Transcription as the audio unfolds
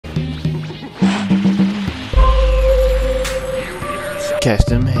Catch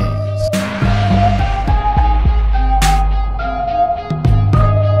them hands.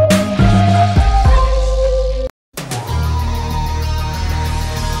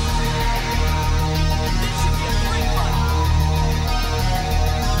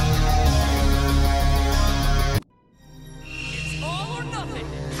 It's all or nothing.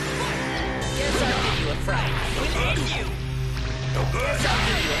 Guess I'll give you a fright. We'll end you. Guess I'll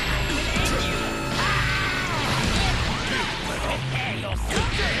give you a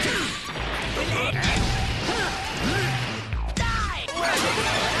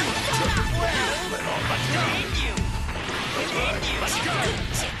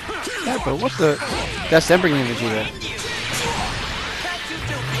Yeah, but what the? That's them bringing in Vegeta.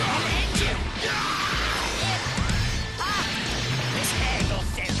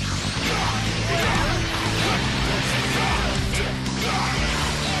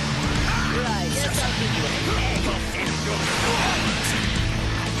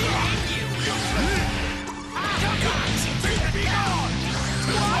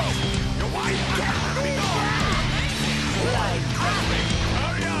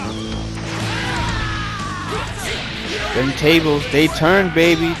 Them tables, they turn,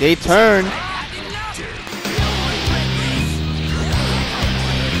 baby, they turn.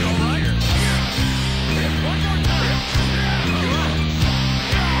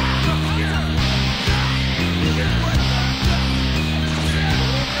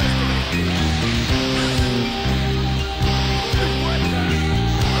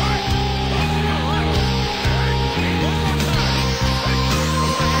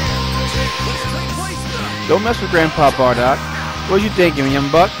 Don't mess with Grandpa Bardock. What you thinking, young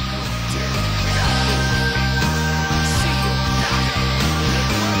buck?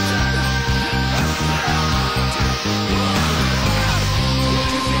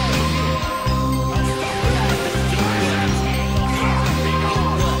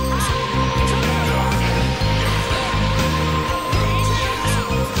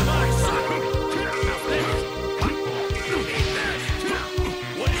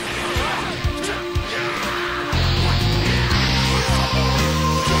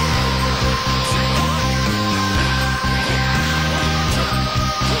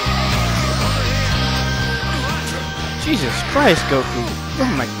 Jesus Christ, Goku.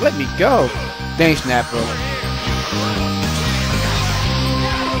 Oh my, let me go. Thanks, Nappa.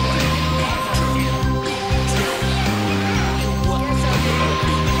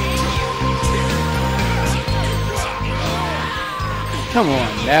 Come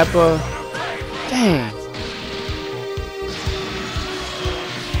on, Nappa. Dang.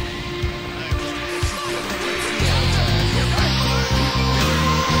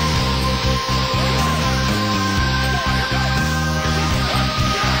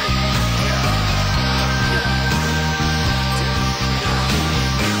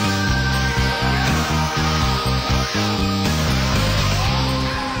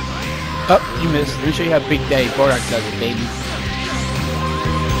 Oh, you missed. Let me show you how Big Daddy Bardock does it, baby.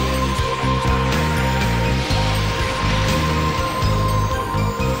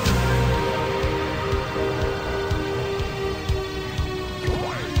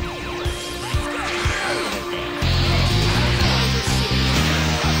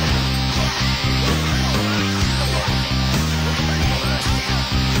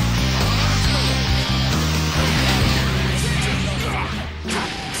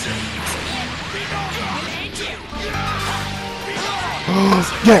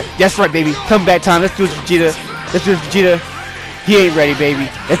 Yeah, that's right, baby. Come back time. Let's do this, Vegeta. Let's do this, Vegeta. He ain't ready, baby.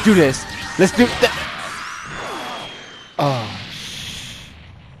 Let's do this. Let's do that. Oh.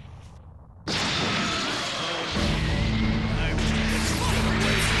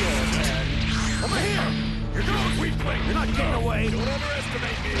 Over here! You're going, weakling! You're not getting away! Don't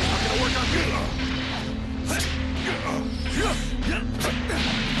underestimate me! I'm gonna work on you!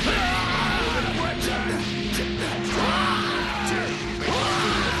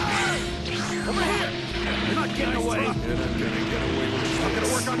 Over here! You're not getting away! You're not gonna get away with this. I'm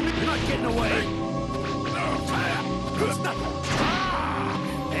gonna work on you! You're not getting away! It's nothing!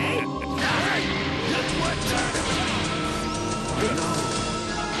 Hey! That's what...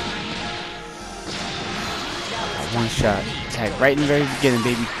 One shot. Attack right in the very beginning,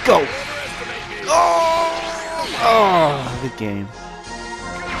 baby. Go! Oh! Oh! Good game.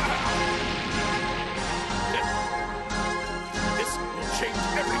 This will change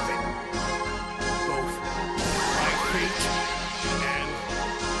everything. Both my fate and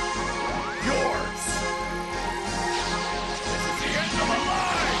yours. This is the end of a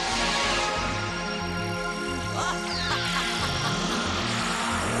line.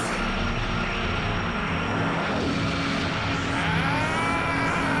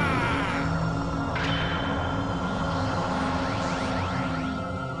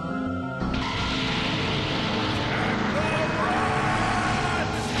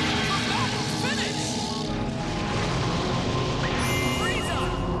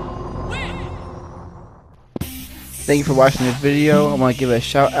 Thank you for watching this video. I want to give a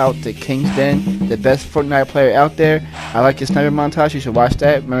shout out to King's Den, the best Fortnite player out there. I like his sniper montage. You should watch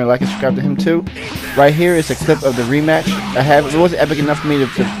that. Remember to like and subscribe to him too. Right here is a clip of the rematch. It wasn't epic enough for me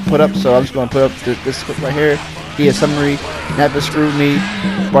to put up, so I'm just going to put up this clip right here. He a summary. Never screwed me.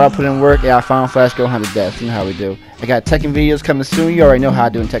 While I put in work, and I found Flash go 100 deaths. You know how we do. I got Tekken videos coming soon. You already know how I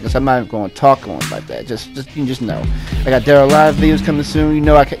do in Tekken, so I'm not even going to talk on like that. You just know. I got Daryl Live videos coming soon. You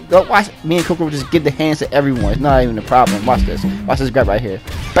know I can go watch. Me and Coco will just give the hands to everyone. It's not even a problem. Watch this. Watch this grab right here.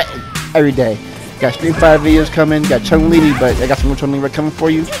 Bang! Every day. Got Street Fighter videos coming. Got Chung-Li, but I got some more Chung-Li coming for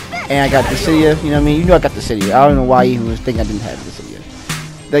you. And I got Dissidia. You know what I mean? You know I got Dissidia. I don't know why you was thinking I didn't have Dissidia.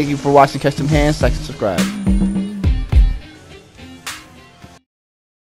 Thank you for watching CatchDemHands. Like and subscribe.